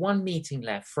said, "There's one meeting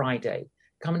left, Friday.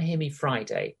 Come and hear me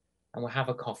Friday, and we'll have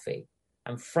a coffee."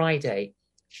 And Friday,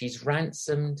 she's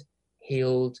ransomed,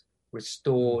 healed,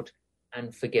 restored,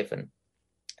 and forgiven.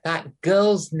 That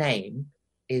girl's name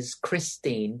is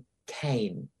Christine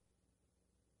Kane.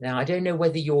 Now, I don't know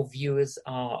whether your viewers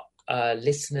are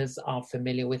listeners are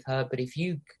familiar with her, but if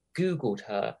you Googled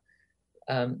her,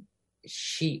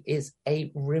 she is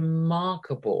a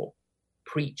remarkable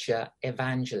preacher,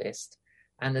 evangelist,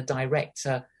 and the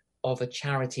director of a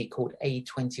charity called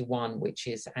A21, which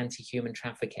is anti-human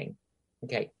trafficking.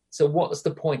 Okay, so what's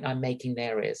the point I'm making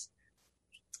there is,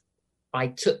 I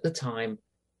took the time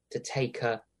to take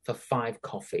her for 5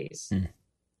 coffees.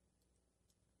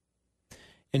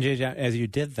 And J.John, as you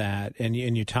did that, and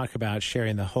you talk about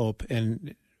sharing the hope,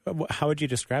 and how would you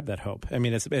describe that hope? I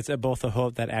mean, it's both a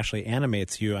hope that actually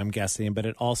animates you, I'm guessing, but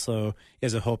it also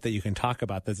is a hope that you can talk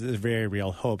about. That's a very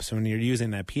real hope. So when you're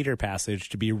using that Peter passage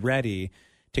to be ready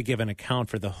to give an account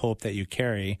for the hope that you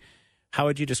carry, how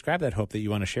would you describe that hope that you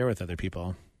want to share with other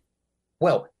people?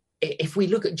 Well, if we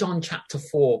look at John chapter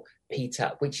 4,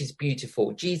 Peter, which is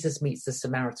beautiful, Jesus meets the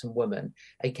Samaritan woman.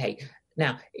 Okay,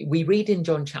 now we read in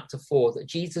John chapter 4 that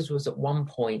Jesus was at one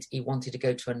point, he wanted to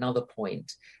go to another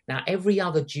point. Now, every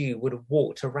other Jew would have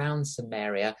walked around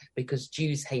Samaria because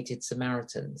Jews hated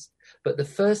Samaritans. But the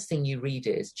first thing you read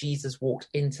is Jesus walked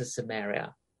into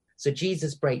Samaria. So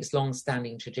Jesus breaks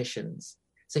long-standing traditions.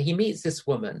 So he meets this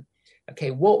woman.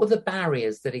 Okay, what were the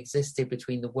barriers that existed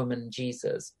between the woman and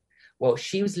Jesus? Well,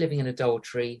 she was living in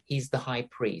adultery. He's the high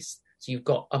priest. So you've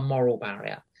got a moral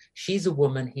barrier. She's a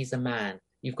woman. He's a man.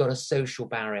 You've got a social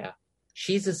barrier.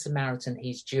 She's a Samaritan.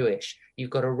 He's Jewish.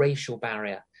 You've got a racial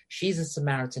barrier. She's a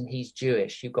Samaritan. He's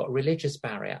Jewish. You've got a religious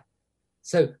barrier.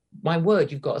 So my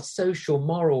word, you've got a social,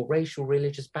 moral, racial,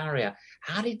 religious barrier.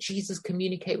 How did Jesus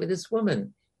communicate with this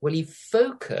woman? Well, he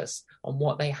focused on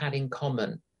what they had in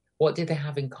common. What did they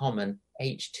have in common?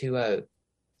 H2O.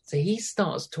 So he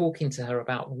starts talking to her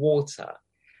about water.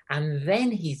 And then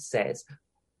he says,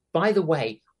 by the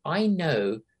way, I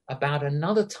know about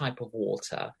another type of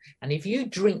water. And if you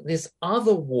drink this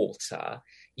other water,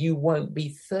 you won't be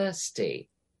thirsty.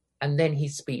 And then he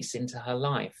speaks into her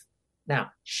life.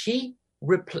 Now, she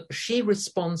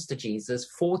responds to Jesus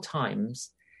 4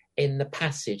 times in the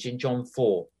passage in John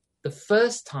 4. The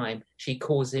first time she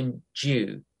calls him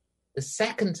Jew. The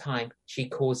second time she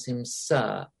calls him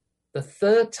Sir. The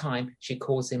third time she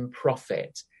calls him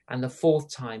Prophet. And the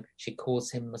fourth time she calls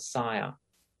him Messiah.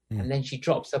 And then she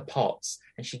drops her pots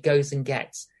and she goes and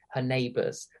gets her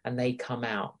neighbors and they come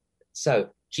out. So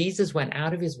Jesus went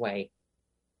out of his way,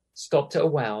 stopped at a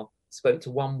well, spoke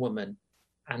to one woman,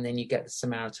 and then you get the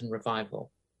Samaritan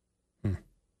revival.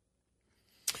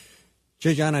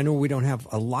 J.John, I know we don't have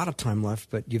a lot of time left,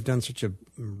 but you've done such a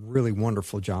really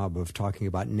wonderful job of talking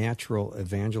about natural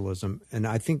evangelism. And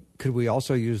I think, could we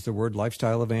also use the word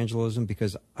lifestyle evangelism?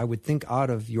 Because I would think out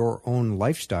of your own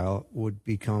lifestyle would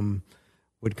come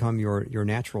your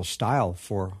natural style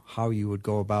for how you would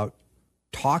go about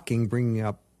talking, bringing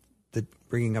up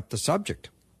the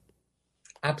subject.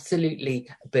 Absolutely,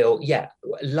 Bill. Yeah,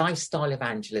 lifestyle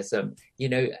evangelism.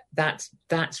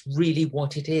 That's really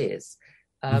what it is.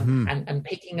 And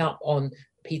picking up on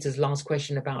Peter's last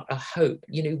question about a hope,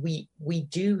 we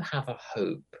do have a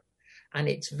hope, and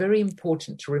it's very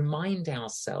important to remind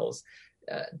ourselves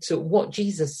to what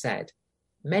Jesus said.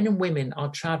 Men and women are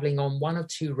traveling on one of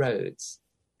 2 roads.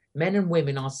 Men and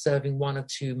women are serving one of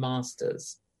 2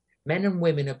 masters. Men and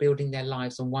women are building their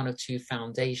lives on one of 2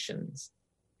 foundations.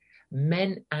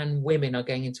 Men and women are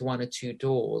going into one of 2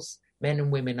 doors. Men and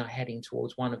women are heading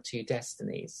towards one of 2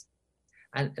 destinies.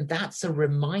 And that's a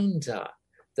reminder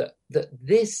that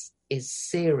this is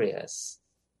serious.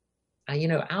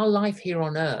 And, our life here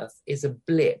on earth is a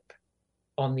blip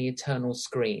on the eternal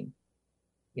screen.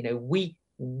 We've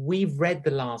read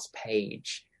the last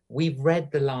page. We've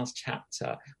read the last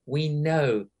chapter. We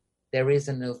know there is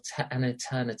an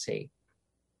eternity.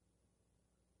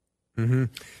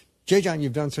 J.John,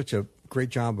 you've done such a great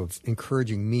job of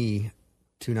encouraging me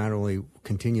to not only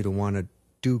continue to want to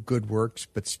do good works,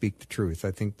 but speak the truth.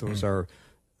 I think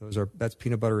that's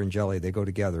peanut butter and jelly. They go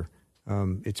together.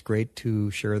 It's great to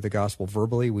share the gospel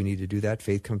verbally. We need to do that.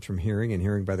 Faith comes from hearing, and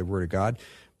hearing by the word of God.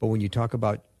 But when you talk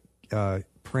about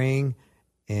praying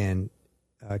and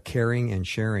caring and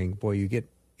sharing, boy, you get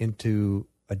into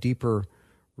a deeper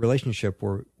relationship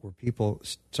where people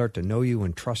start to know you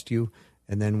and trust you.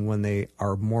 And then when they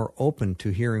are more open to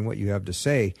hearing what you have to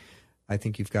say, I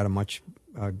think you've got a much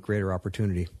greater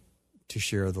opportunity to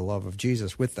share the love of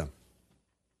Jesus with them.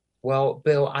 Well,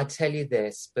 Bill, I tell you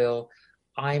this, Bill,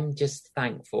 I'm just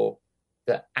thankful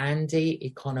that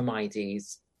Andy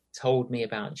Economides told me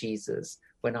about Jesus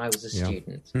when I was a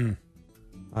student.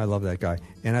 I love that guy.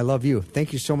 And I love you.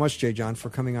 Thank you so much, J.John, for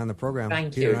coming on the program.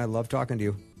 Thank Peter you. and I love talking to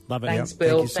you. Love it. Thanks,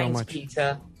 Bill. Thank you so much.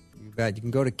 Peter. You bet. You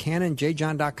can go to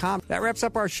canonjjohn.com. That wraps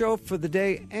up our show for the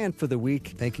day and for the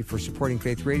week. Thank you for supporting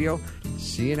Faith Radio.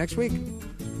 See you next week.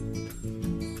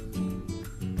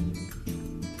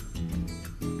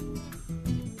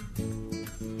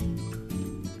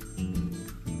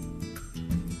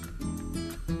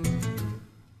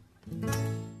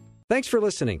 Thanks for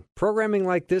listening. Programming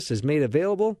like this is made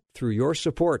available through your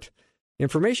support.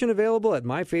 Information available at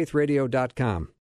myfaithradio.com.